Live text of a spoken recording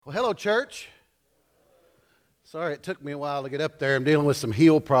Well, hello, church. Sorry it took me a while to get up there. I'm dealing with some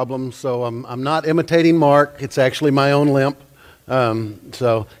heel problems, so I'm not imitating Mark. It's actually my own limp.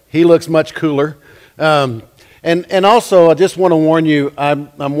 So he looks much cooler. And also, I just want to warn you,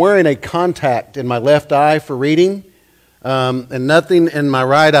 I'm wearing a contact in my left eye for reading, and nothing in my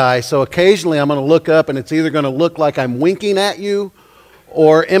right eye. So occasionally I'm going to look up, and it's either going to look like I'm winking at you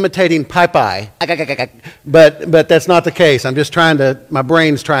or imitating Popeye. But that's not the case. I'm just my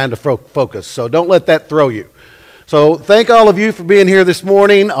brain's trying to focus. So don't let that throw you. So thank all of you for being here this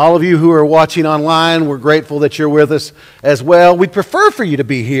morning. All of you who are watching online, we're grateful that you're with us as well. We'd prefer for you to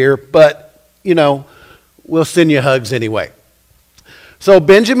be here, but, we'll send you hugs anyway. So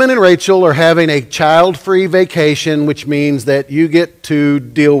Benjamin and Rachel are having a child-free vacation, which means that you get to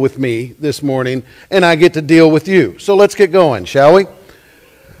deal with me this morning, and I get to deal with you. So let's get going, shall we?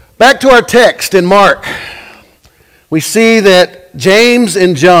 Back to our text in Mark. We see that James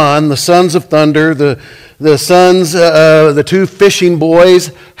and John, the sons of thunder, the two fishing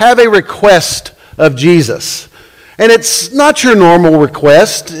boys, have a request of Jesus. And it's not your normal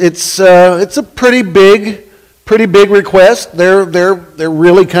request. It's a pretty big request. They're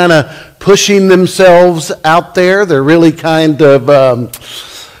really kind of pushing themselves out there. They're really kind of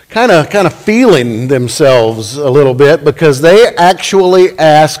feeling themselves a little bit, because they actually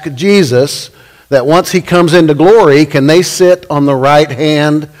ask Jesus that once he comes into glory, can they sit on the right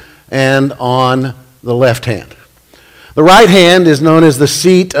hand and on the left hand? The right hand is known as the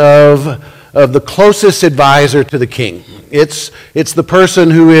seat of the closest advisor to the king. It's the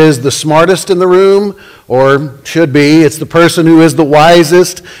person who is the smartest in the room, or should be. It's the person who is the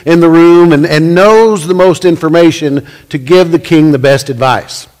wisest in the room and knows the most information to give the king the best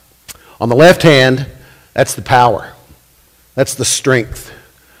advice. On the left hand, that's the power. That's the strength.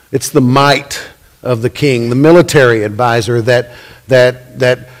 It's the might of the king, the military advisor that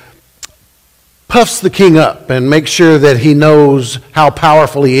puffs the king up and makes sure that he knows how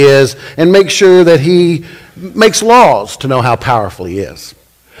powerful he is, and makes sure that he makes laws to know how powerful he is.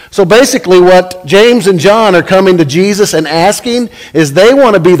 So basically what James and John are coming to Jesus and asking is they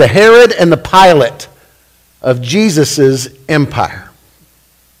want to be the Herod and the Pilate of Jesus' empire.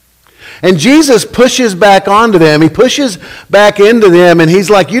 And Jesus pushes back onto them. He pushes back into them, and he's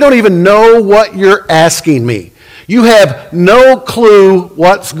like, you don't even know what you're asking me. You have no clue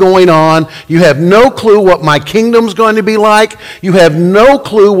what's going on. You have no clue what my kingdom's going to be like. You have no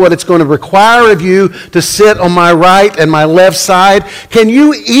clue what it's going to require of you to sit on my right and my left side. Can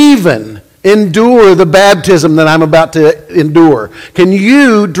you even endure the baptism that I'm about to endure? Can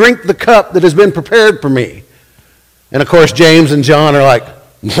you drink the cup that has been prepared for me? And of course, James and John are like,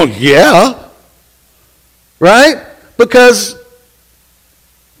 well, yeah. Right? Because,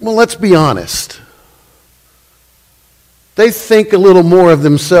 well, let's be honest. They think a little more of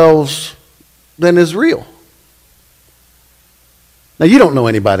themselves than is real. Now, you don't know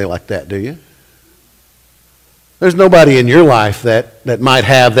anybody like that, do you? There's nobody in your life that might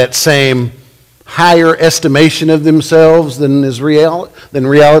have that same higher estimation of themselves than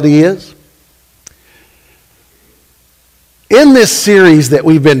reality is. In this series that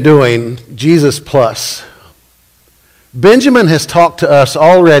we've been doing, Jesus+, Benjamin has talked to us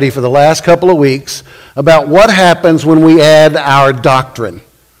already for the last couple of weeks about what happens when we add our doctrine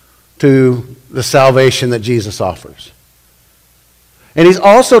to the salvation that Jesus offers. And he's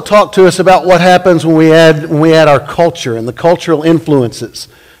also talked to us about what happens when we add our culture and the cultural influences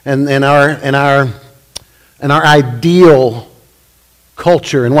and our ideal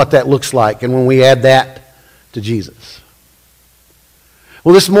culture and what that looks like, and when we add that to Jesus.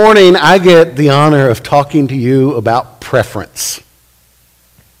 Well, this morning I get the honor of talking to you about preference.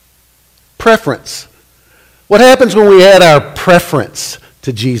 Preference. What happens when we add our preference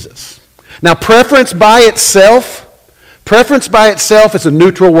to Jesus? Now, preference by itself is a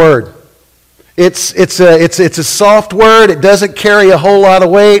neutral word. It's a soft word. It doesn't carry a whole lot of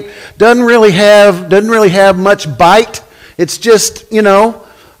weight. Doesn't really have much bite. It's just,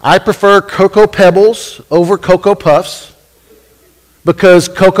 I prefer Cocoa Pebbles over Cocoa Puffs, because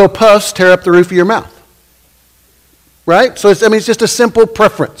Cocoa Puffs tear up the roof of your mouth. Right? So it's just a simple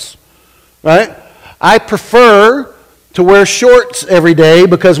preference. Right? I prefer to wear shorts every day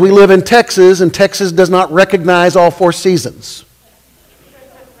because we live in Texas, and Texas does not recognize all four seasons.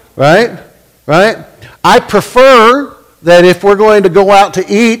 Right? Right? I prefer that if we're going to go out to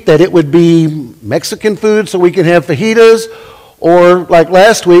eat, that it would be Mexican food so we can have fajitas, or like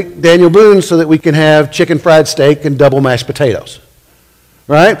last week, Daniel Boone, so that we can have chicken fried steak and double mashed potatoes.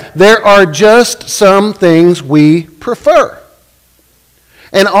 Right? There are just some things we prefer.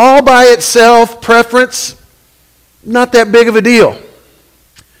 And all by itself, preference, not that big of a deal.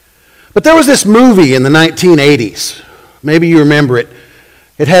 But there was this movie in the 1980s. Maybe you remember it.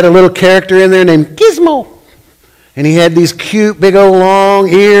 It had a little character in there named Gizmo. And he had these cute, big old long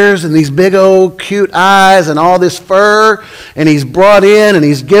ears and these big old cute eyes and all this fur. And he's brought in and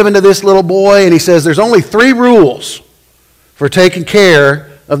he's given to this little boy. And he says, there's only 3 rules for taking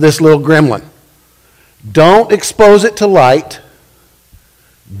care of this little gremlin. Don't expose it to light.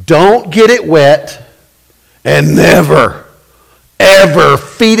 Don't get it wet. And never, ever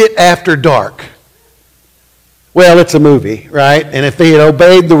feed it after dark. Well, it's a movie, right? And if they had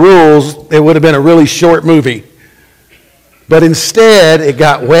obeyed the rules, it would have been a really short movie. But instead, it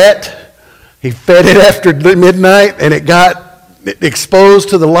got wet. He fed it after midnight, and it got exposed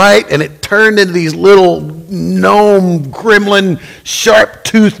to the light, and it turned into these little gnome, gremlin,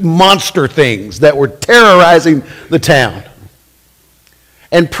 sharp-toothed monster things that were terrorizing the town.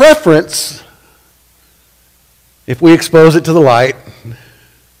 And preference, if we expose it to the light,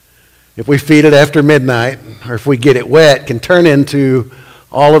 if we feed it after midnight, or if we get it wet, can turn into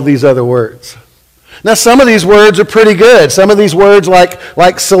all of these other words. Now, some of these words are pretty good. Some of these words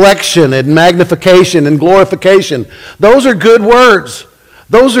like selection and magnification and glorification, those are good words.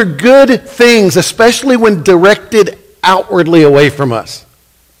 Those are good things, especially when directed outwardly away from us.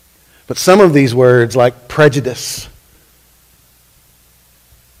 But some of these words, like prejudice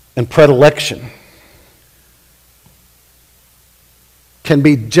and predilection, can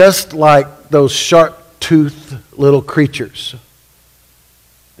be just like those sharp-toothed little creatures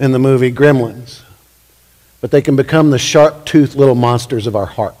in the movie Gremlins. But they can become the sharp-toothed little monsters of our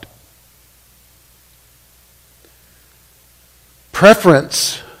heart.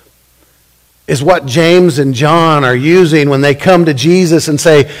 Preference is what James and John are using when they come to Jesus and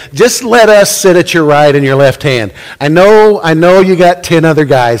say, just let us sit at your right and your left hand. I know you got 10 other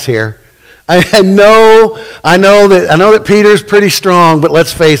guys here. I know that Peter's pretty strong, but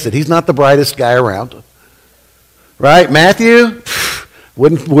let's face it, he's not the brightest guy around. Right? Matthew?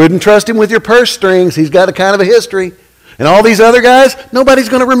 Wouldn't trust him with your purse strings. He's got a kind of a history. And all these other guys, nobody's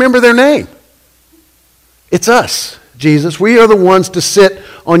going to remember their name. It's us, Jesus. We are the ones to sit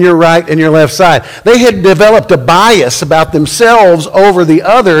on your right and your left side. They had developed a bias about themselves over the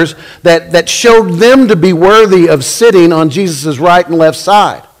others that showed them to be worthy of sitting on Jesus' right and left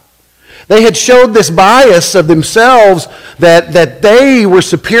side. They had showed this bias of themselves that they were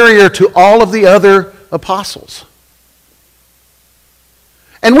superior to all of the other apostles.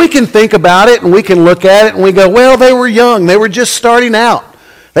 And we can think about it and we can look at it and we go, well, they were young. They were just starting out.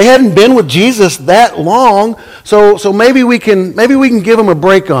 They hadn't been with Jesus that long, so maybe we can give them a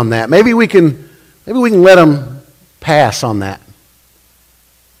break on that. Maybe we can let them pass on that.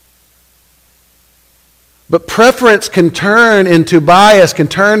 But preference can turn into bias, can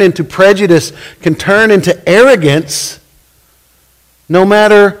turn into prejudice, can turn into arrogance, no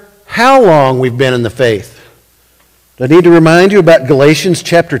matter how long we've been in the faith. I need to remind you about Galatians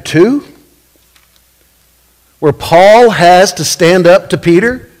chapter 2, where Paul has to stand up to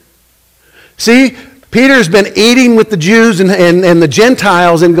Peter. See, Peter's been eating with the Jews and the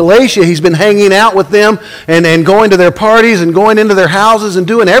Gentiles in Galatia. He's been hanging out with them and going to their parties and going into their houses and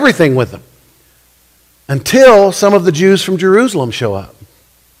doing everything with them. Until some of the Jews from Jerusalem show up.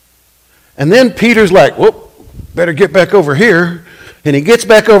 And then Peter's like, whoop, better get back over here. And he gets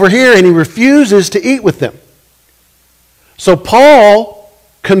back over here and he refuses to eat with them. So Paul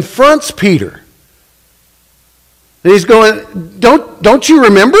confronts Peter. And he's going, don't you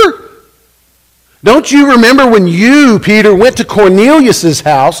remember? Don't you remember when you, Peter, went to Cornelius'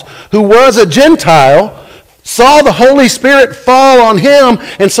 house, who was a Gentile, saw the Holy Spirit fall on him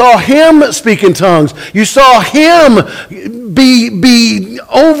and saw him speak in tongues. You saw him be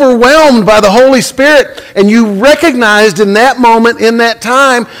overwhelmed by the Holy Spirit, and you recognized in that moment, in that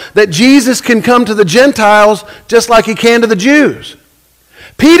time, that Jesus can come to the Gentiles just like he can to the Jews.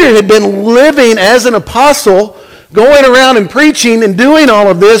 Peter had been living as an apostle, going around and preaching and doing all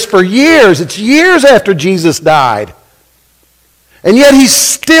of this for years. It's years after Jesus died. And yet he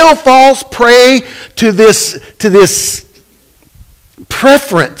still falls prey to this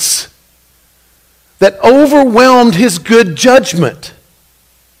preference that overwhelmed his good judgment,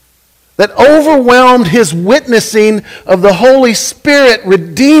 that overwhelmed his witnessing of the Holy Spirit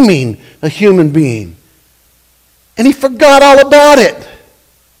redeeming a human being. And he forgot all about it.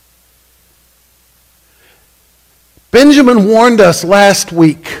 Benjamin warned us last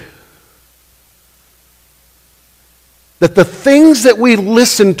week that the things that we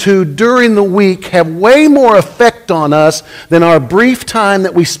listen to during the week have way more effect on us than our brief time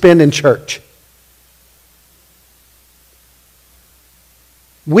that we spend in church.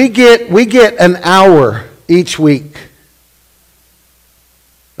 We get an hour each week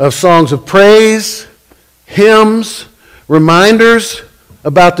of songs of praise, hymns, reminders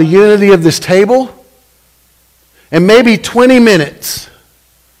about the unity of this table, and maybe 20 minutes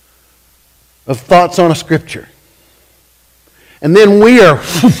of thoughts on a scripture. And then we are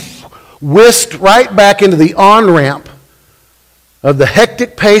whisked right back into the on-ramp of the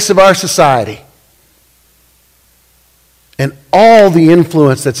hectic pace of our society and all the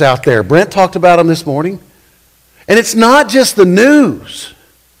influence that's out there. Brent talked about them this morning. And it's not just the news.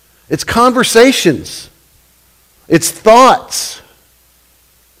 It's conversations. It's thoughts.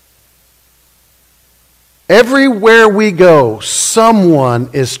 Everywhere we go, someone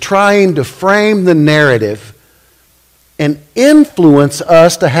is trying to frame the narrative and influence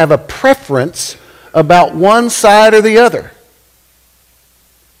us to have a preference about one side or the other.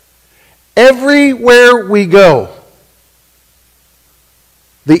 Everywhere we go,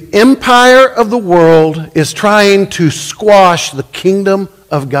 the empire of the world is trying to squash the kingdom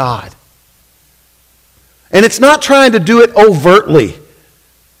of God. And it's not trying to do it overtly.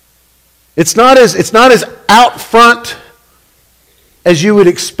 It's not as out front as you would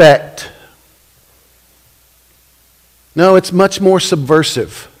expect. No, it's much more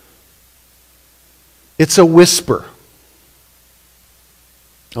subversive. It's a whisper.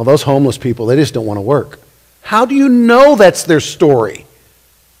 Oh, those homeless people, they just don't want to work. How do you know that's their story?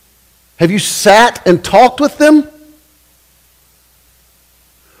 Have you sat and talked with them?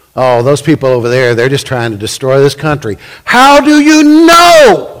 Oh, those people over there, they're just trying to destroy this country. How do you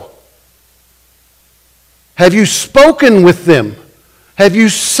know? Have you spoken with them? Have you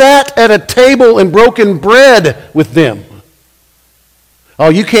sat at a table and broken bread with them? Oh,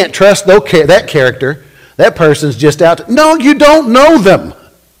 you can't trust that character. That person's just out to... No, you don't know them.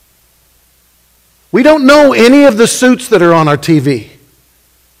 We don't know any of the suits that are on our TV.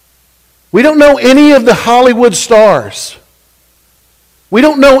 We don't know any of the Hollywood stars. We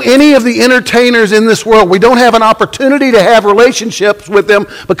don't know any of the entertainers in this world. We don't have an opportunity to have relationships with them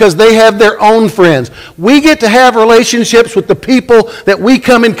because they have their own friends. We get to have relationships with the people that we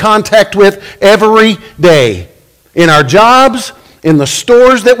come in contact with every day. In our jobs, in the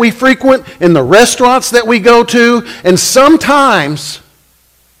stores that we frequent, in the restaurants that we go to, and sometimes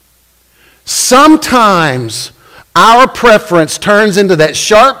our preference turns into that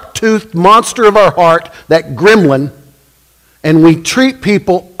sharp-toothed monster of our heart, that gremlin, and we treat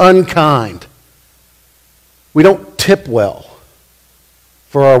people unkind. We don't tip well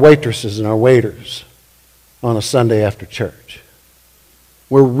for our waitresses and our waiters on a Sunday after church.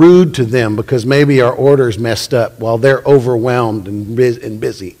 We're rude to them because maybe our order's messed up while they're overwhelmed and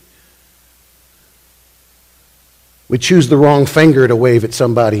busy. We choose the wrong finger to wave at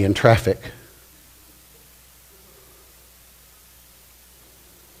somebody in traffic.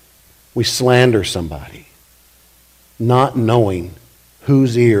 We slander somebody, not knowing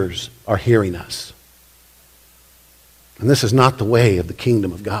whose ears are hearing us. And this is not the way of the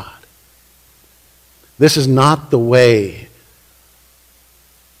kingdom of God. This is not the way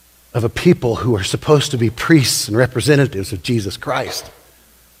of a people who are supposed to be priests and representatives of Jesus Christ.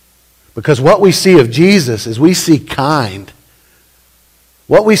 Because what we see of Jesus is we see kind.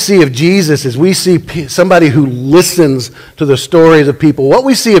 What we see of Jesus is we see somebody who listens to the stories of people. What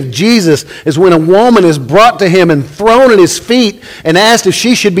we see of Jesus is when a woman is brought to him and thrown at his feet and asked if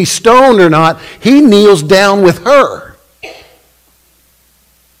she should be stoned or not, he kneels down with her.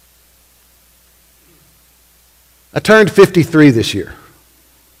 I turned 53 this year.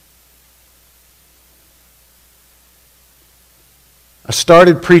 I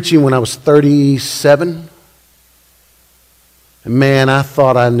started preaching when I was 37. And man, I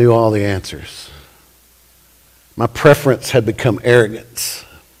thought I knew all the answers. My preference had become arrogance.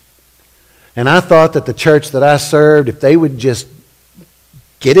 And I thought that the church that I served, if they would just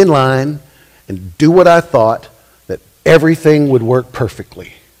get in line and do what I thought, that everything would work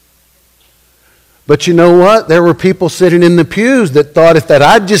perfectly. But you know what? There were people sitting in the pews that thought if that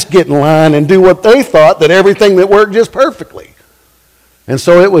I'd just get in line and do what they thought, that everything would work just perfectly. And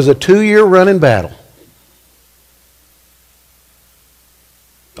so it was a 2-year running battle.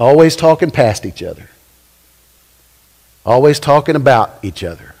 Always talking past each other. Always talking about each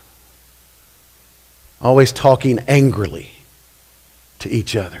other. Always talking angrily to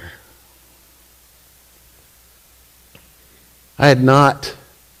each other. I had not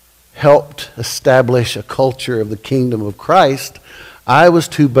helped establish a culture of the kingdom of Christ. I was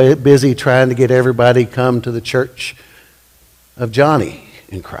too busy trying to get everybody to come to the church of Johnny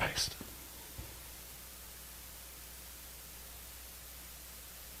in Christ.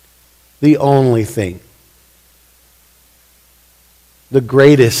 The only thing, the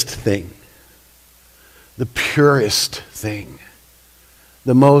greatest thing, the purest thing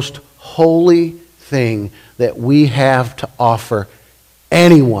the most holy thing that we have to offer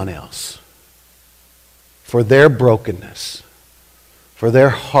anyone else for their brokenness, for their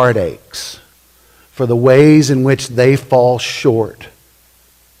heartaches, for the ways in which they fall short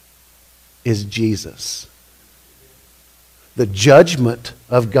is Jesus. The judgment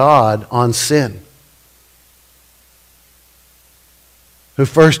of God on sin. Who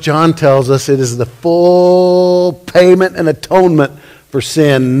 1 John tells us it is the full payment and atonement for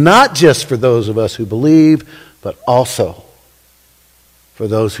sin, not just for those of us who believe, but also for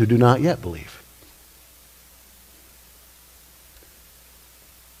those who do not yet believe.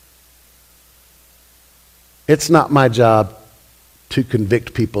 It's not my job to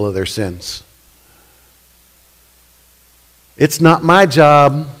convict people of their sins. It's not my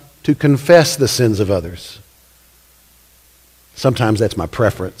job to confess the sins of others. Sometimes that's my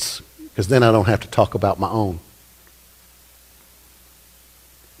preference, because then I don't have to talk about my own.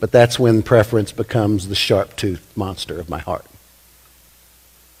 But that's when preference becomes the sharp-toothed monster of my heart.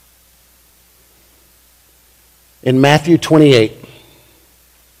 In Matthew 28,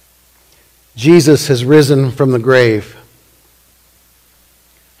 Jesus has risen from the grave,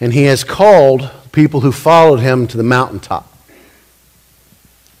 and he has called people who followed him to the mountaintop.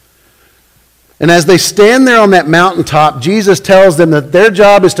 And as they stand there on that mountaintop, Jesus tells them that their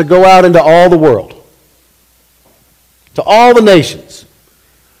job is to go out into all the world, to all the nations,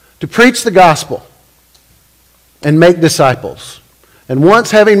 to preach the gospel and make disciples. And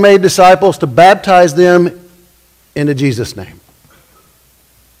once having made disciples, to baptize them into Jesus' name.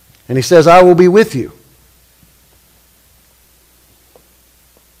 And he says, I will be with you.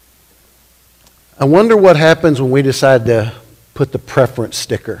 I wonder what happens when we decide to put the preference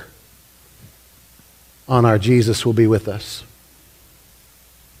sticker on our Jesus will be with us.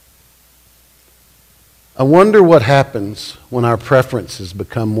 I wonder what happens when our preferences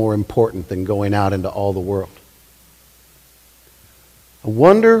become more important than going out into all the world. I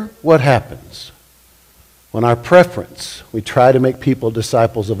wonder what happens when our preference, we try to make people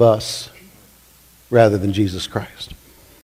disciples of us rather than Jesus Christ.